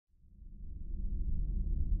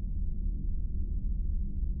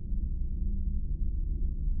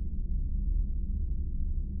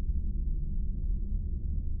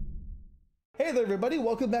Hey there everybody,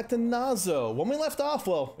 welcome back to Nazo. When we left off,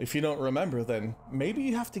 well, if you don't remember, then maybe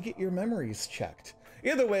you have to get your memories checked.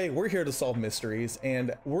 Either way, we're here to solve mysteries,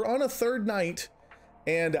 and we're on a third night,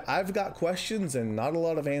 and I've got questions and not a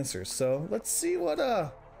lot of answers, so let's see what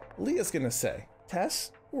Leah's gonna say.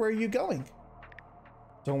 Tess, where are you going?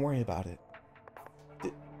 Don't worry about it.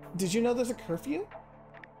 Did you know there's a curfew?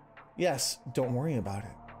 Yes, don't worry about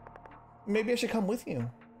it. Maybe I should come with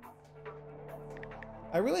you.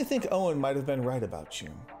 I really think Owen might have been right about you.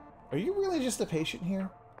 Are you really just a patient here?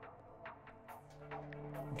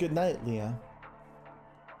 Good night, Leah.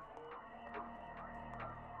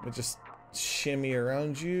 We'll just shimmy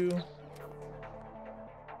around you.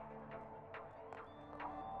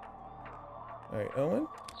 Alright, Owen?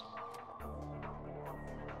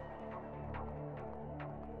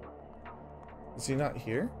 Is he not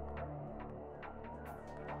here?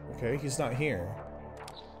 Okay, he's not here.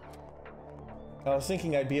 I was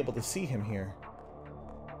thinking I'd be able to see him here.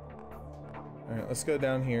 Alright, let's go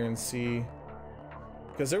down here and see.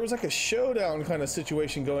 Because there was like a showdown kind of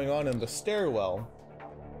situation going on in the stairwell.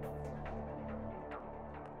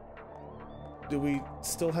 Do we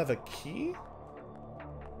still have a key?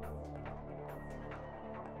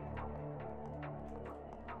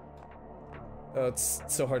 Oh, it's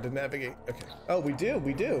so hard to navigate. Okay. Oh, we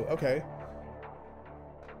do, okay.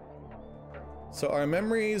 So our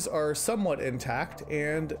memories are somewhat intact,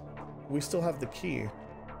 and we still have the key.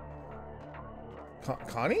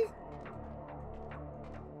 Connie?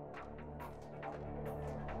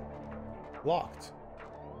 Locked.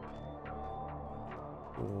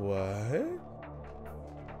 What?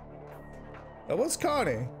 That was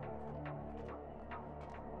Connie.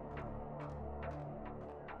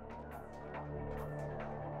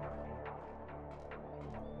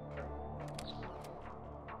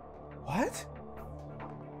 What?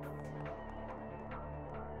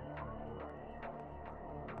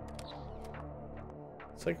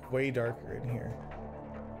 It's like way darker in here.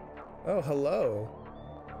 Oh, hello.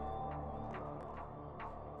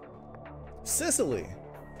 Cicely.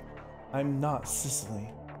 I'm not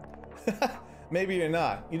Cicely. Maybe you're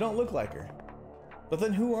not. You don't look like her. But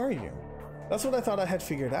then who are you? That's what I thought I had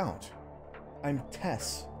figured out. I'm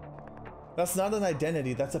Tess. That's not an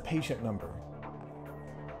identity, that's a patient number.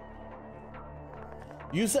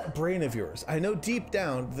 Use that brain of yours. I know deep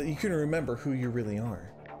down that you can remember who you really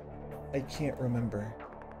are. I can't remember.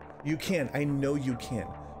 You can. I know you can.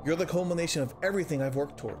 You're the culmination of everything I've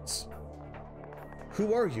worked towards.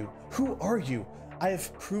 Who are you? Who are you? I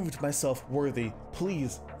have proved myself worthy.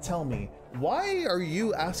 Please tell me. Why are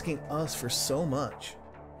you asking us for so much?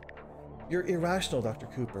 You're irrational, Dr.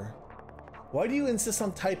 Cooper. Why do you insist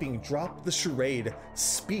on typing? Drop the charade.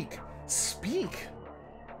 Speak. Speak.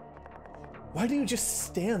 Why do you just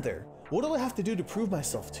stand there? What do I have to do to prove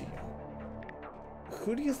myself to you?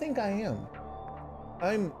 Who do you think I am?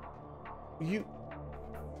 I'm... you...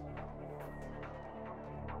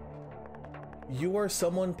 You are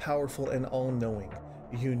someone powerful and all-knowing.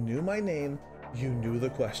 You knew my name, you knew the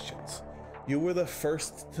questions. You were the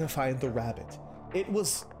first to find the rabbit. It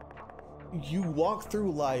was... You walk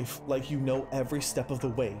through life like you know every step of the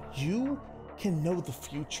way. You can know the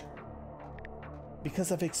future.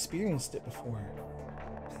 Because I've experienced it before.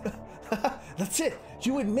 That's it!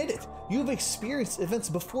 You admit it! You've experienced events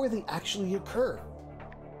before they actually occur.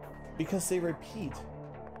 Because they repeat.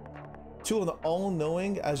 To an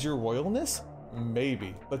all-knowing as your royalness?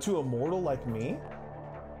 Maybe. But to a mortal like me?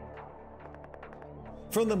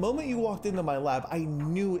 From the moment you walked into my lab, I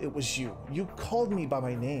knew it was you. You called me by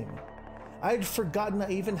my name. I had forgotten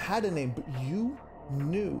I even had a name, but you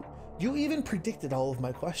knew. You even predicted all of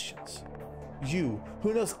my questions. You,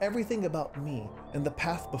 who knows everything about me and the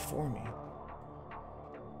path before me.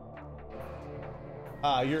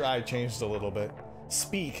 Your eye changed a little bit.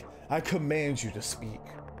 Speak. I command you to speak.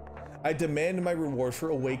 I demand my reward for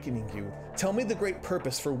awakening you. Tell me the great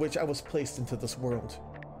purpose for which I was placed into this world.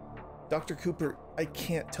 Dr. Cooper, I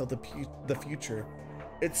can't tell the future.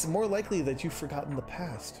 It's more likely that you've forgotten the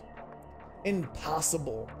past.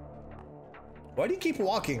 Impossible. Why do you keep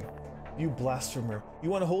walking? You blasphemer.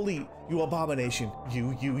 You unholy. You abomination.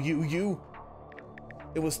 You.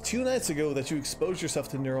 It was 2 nights ago that you exposed yourself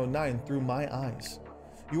to Neuro 9 through my eyes.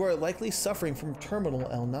 You are likely suffering from terminal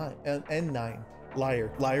N9.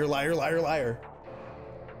 Liar, liar, liar, liar, liar.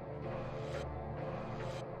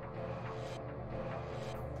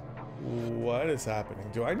 What is happening?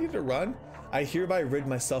 Do I need to run? I hereby rid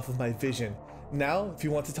myself of my vision. Now, if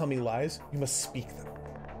you want to tell me lies, you must speak them.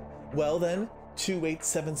 Well then,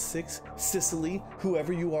 2876, Cicely,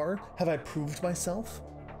 whoever you are, have I proved myself?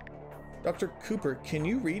 Dr. Cooper, can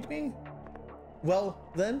you read me? Well,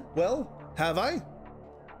 then, Have I?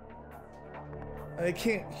 I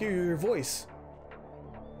can't hear your voice.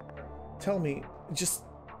 Tell me, just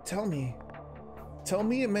tell me. Tell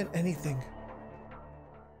me it meant anything.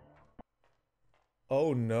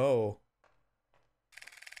 Oh no.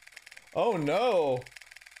 Oh no.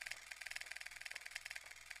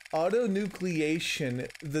 Autonucleation,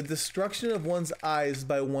 the destruction of one's eyes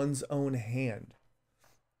by one's own hand.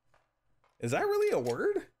 Is that really a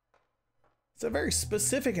word? It's a very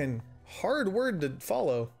specific and hard word to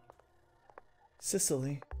follow.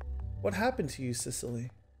 Cicely. What happened to you,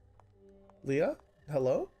 Cicely? Leah?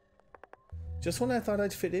 Hello? Just when I thought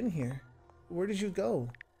I'd fit in here. Where did you go?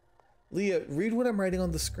 Leah, read what I'm writing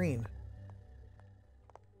on the screen.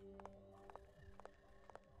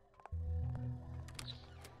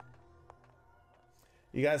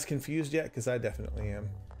 You guys confused yet? Because I definitely am.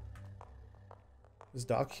 Is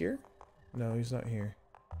Doc here? No, he's not here.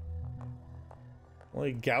 Well,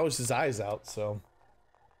 he gouged his eyes out, so.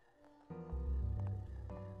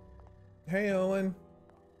 Hey, Owen.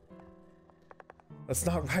 That's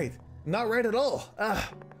not right. Not right at all.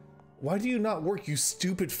 Ah. Why do you not work, you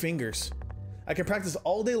stupid fingers? I can practice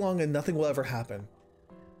all day long and nothing will ever happen.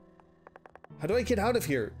 How do I get out of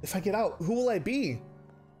here? If I get out, who will I be?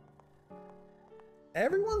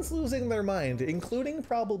 Everyone's losing their mind, including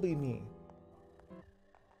probably me.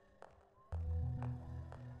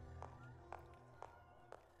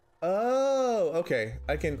 Oh, okay.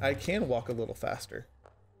 I can walk a little faster.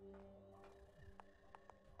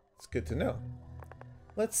 It's good to know.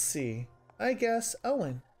 Let's see. I guess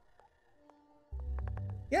Owen.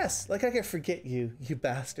 Yes, like I could forget you, you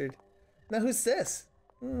bastard. Now who's this?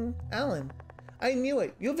 Alan. I knew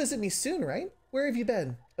it. You'll visit me soon, right? Where have you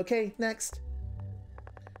been? Okay, next.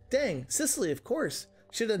 Dang, Cicely, of course.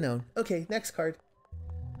 Should have known. Okay, next card.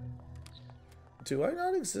 Do I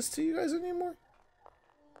not exist to you guys anymore?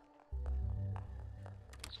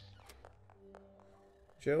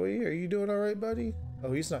 Joey, are you doing all right, buddy?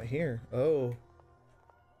 Oh, he's not here. Oh.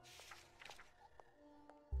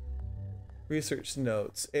 Research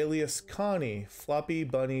notes. Alias Connie. Floppy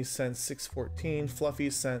Bunny since 614. Fluffy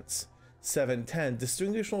since 710.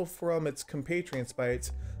 Distinguishable from its compatriots by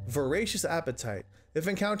its voracious appetite. If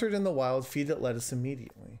encountered in the wild, feed it lettuce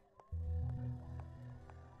immediately.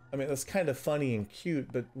 I mean, that's kind of funny and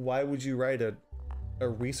cute, but why would you write a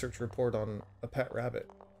research report on a pet rabbit?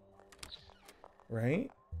 Right?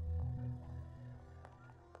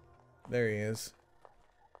 There he is.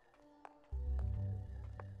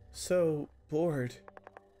 So bored.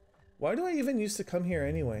 Why do I even used to come here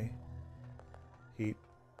anyway? He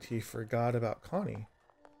forgot about Connie.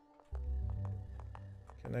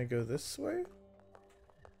 Can I go this way?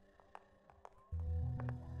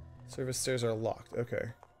 Service stairs are locked.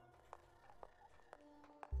 Okay.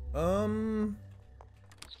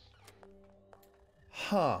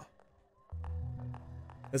 Huh.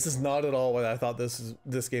 This is not at all what I thought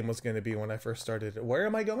this game was going to be when I first started it. Where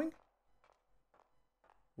am I going?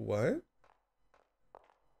 What?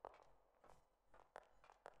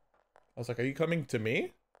 I was like, are you coming to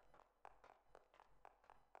me?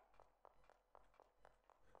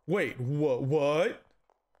 Wait, what?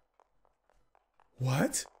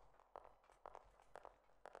 What?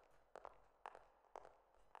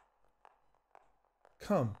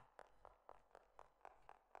 Come.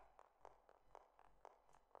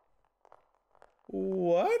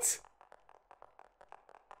 What?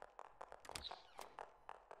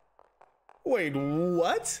 Wait,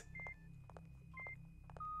 what?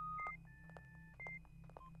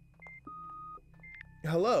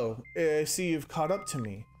 Hello, I see you've caught up to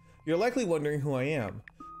me. You're likely wondering who I am.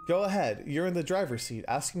 Go ahead, you're in the driver's seat,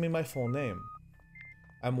 asking me my full name.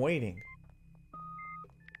 I'm waiting.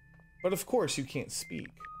 But of course you can't speak.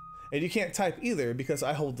 And you can't type either because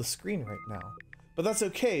I hold the screen right now. But that's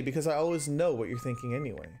okay because I always know what you're thinking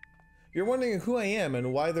anyway. You're wondering who I am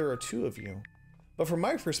and why there are two of you. But from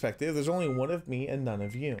my perspective, there's only one of me and none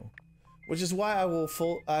of you. Which is why I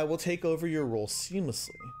will take over your role seamlessly.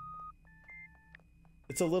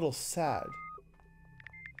 It's a little sad.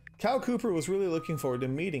 Cal Cooper was really looking forward to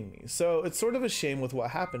meeting me, so it's sort of a shame with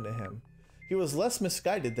what happened to him. He was less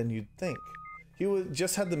misguided than you'd think. He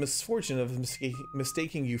just had the misfortune of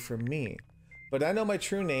mistaking you for me. But I know my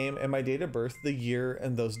true name and my date of birth, the year,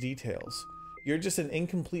 and those details. You're just an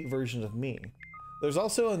incomplete version of me. There's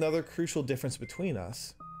also another crucial difference between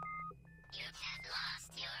us. You just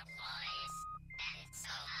lost your voice, and it's so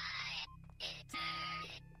high, it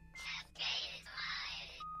turned cascade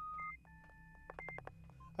high.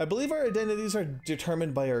 I believe our identities are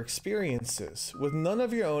determined by our experiences. With none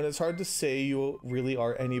of your own, it's hard to say you really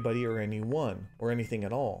are anybody or anyone, or anything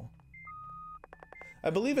at all. I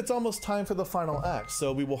believe it's almost time for the final act,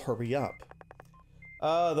 so we will hurry up.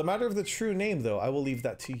 The matter of the true name, though, I will leave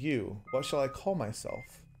that to you. What shall I call myself?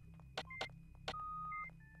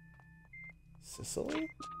 Cicely?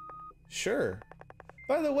 Sure.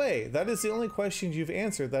 By the way, that is the only question you've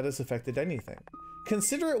answered that has affected anything.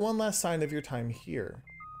 Consider it one last sign of your time here.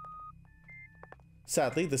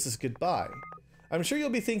 Sadly, this is goodbye. I'm sure you'll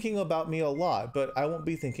be thinking about me a lot, but I won't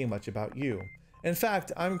be thinking much about you. In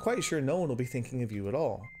fact, I'm quite sure no one will be thinking of you at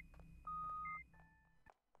all.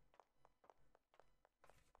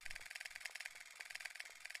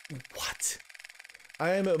 What?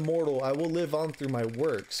 I am immortal. I will live on through my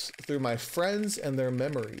works, through my friends and their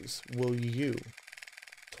memories. Will you?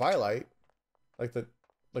 Twilight? Like the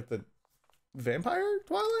vampire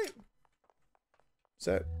Twilight? Is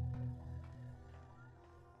that...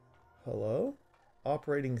 Hello?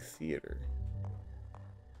 Operating theater.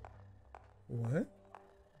 What?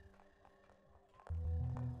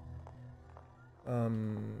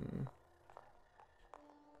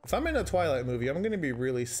 If I'm in a Twilight movie, I'm gonna be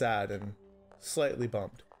really sad and slightly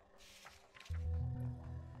bummed.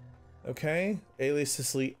 Okay, alias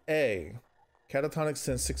Cicely A. Catatonic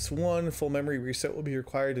since 6-1, full memory reset will be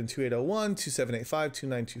required in 2801, 2785,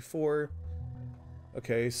 2924.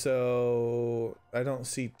 Okay, so I don't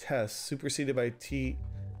see tests. Superseded by T.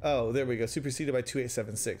 Oh, there we go. Superseded by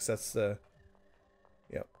 2876. That's the...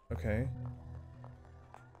 Yep, okay.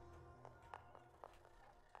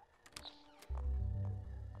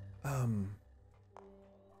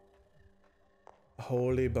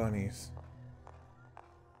 Holy bunnies.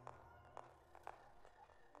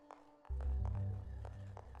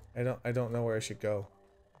 I don't know where I should go.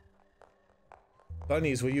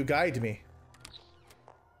 Bunnies, will you guide me?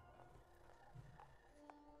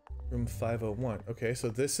 Room 501. Okay, so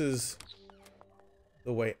this is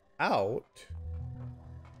the way out.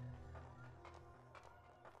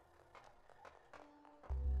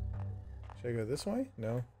 Should I go this way?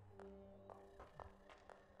 No.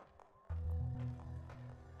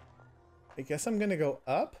 I guess I'm gonna go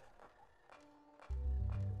up.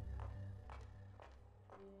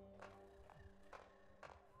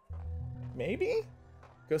 Maybe?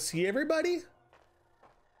 Go see everybody?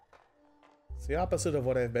 It's the opposite of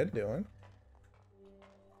what I've been doing.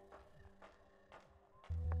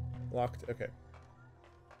 Locked, okay.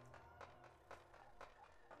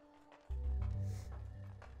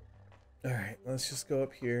 Alright, let's just go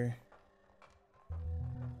up here.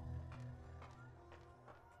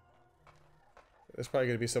 There's probably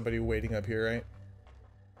gonna be somebody waiting up here, right?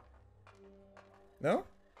 No?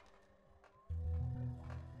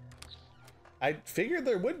 I figured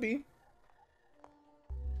there would be.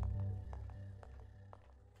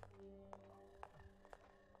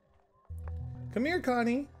 Come here,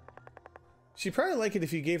 Connie. She'd probably like it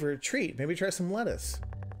if you gave her a treat. Maybe try some lettuce.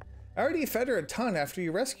 I already fed her a ton after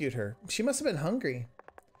you rescued her. She must have been hungry.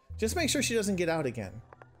 Just make sure she doesn't get out again.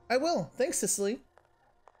 I will. Thanks, Cicely.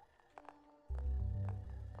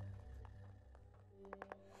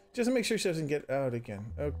 Just make sure she doesn't get out again.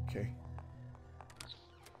 Okay.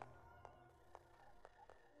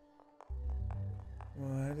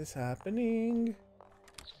 What is happening?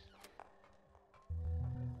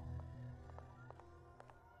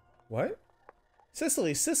 What?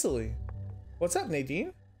 Cicely. What's up,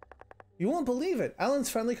 Nadine? You won't believe it. Alan's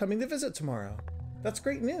finally coming to visit tomorrow. That's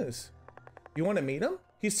great news. You want to meet him?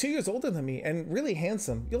 He's 2 years older than me and really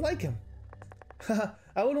handsome. You'll like him. Haha,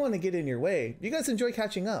 I wouldn't want to get in your way. You guys enjoy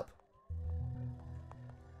catching up.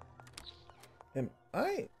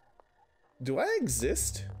 Do I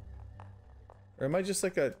exist? Or am I just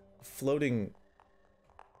like a floating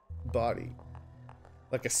body?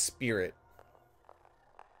 Like a spirit?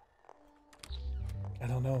 I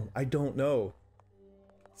don't know. I don't know.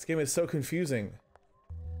 This game is so confusing.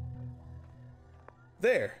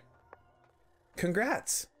 There.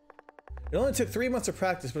 Congrats. It only took 3 months of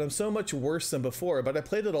practice, but I'm so much worse than before, but I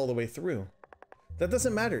played it all the way through. That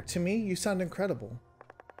doesn't matter. To me, you sound incredible.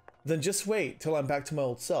 Then just wait till I'm back to my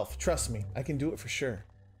old self. Trust me, I can do it for sure.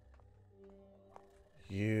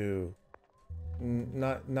 You.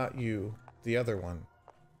 Not you. The other one.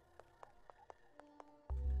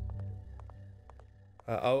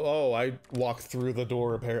 I walked through the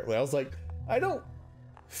door apparently. I was like, I don't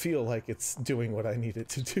feel like it's doing what I need it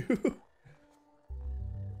to do.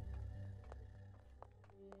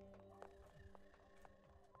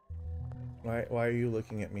 Why are you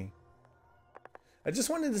looking at me? I just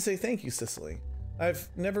wanted to say thank you, Cicely. I've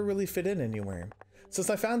never really fit in anywhere. Since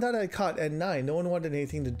I found out I caught N9, no one wanted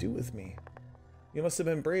anything to do with me. You must have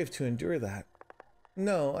been brave to endure that.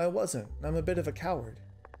 No, I wasn't. I'm a bit of a coward.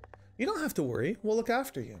 You don't have to worry. We'll look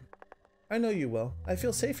after you. I know you will. I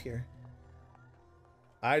feel safe here.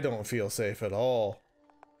 I don't feel safe at all.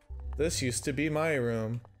 This used to be my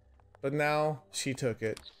room, but now she took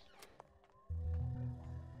it.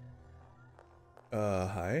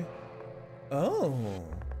 Hi. Oh.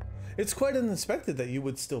 It's quite unexpected that you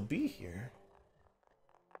would still be here.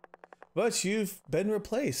 But you've been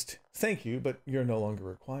replaced. Thank you, but you're no longer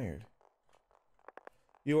required.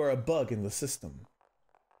 You are a bug in the system.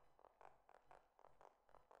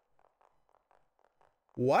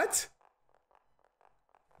 What?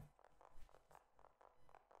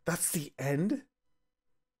 That's the end?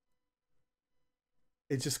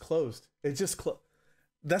 It just closed. It just closed.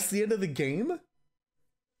 That's the end of the game?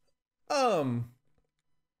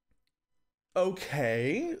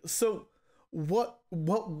 Okay. So what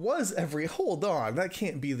was hold on, that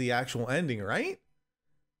can't be the actual ending, right?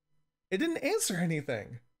 It didn't answer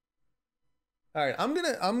anything. All right, I'm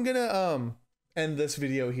gonna end this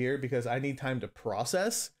video here because I need time to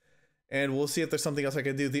process, and we'll see if there's something else I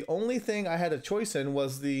can do. The only thing I had a choice in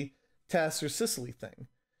was the Tass or Sicily thing,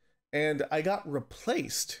 and I got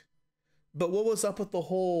replaced. But what was up with the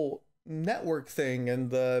whole network thing and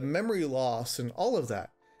the memory loss and all of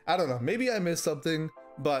that? I don't know, maybe I missed something,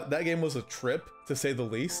 but that game was a trip to say the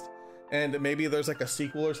least. And maybe there's like a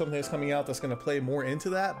sequel or something that's coming out that's going to play more into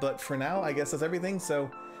that. But for now, I guess that's everything.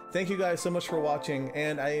 So thank you guys so much for watching.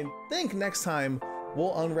 And I think next time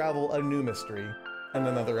we'll unravel a new mystery in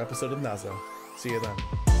another episode of Nazo. See you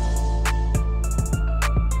then.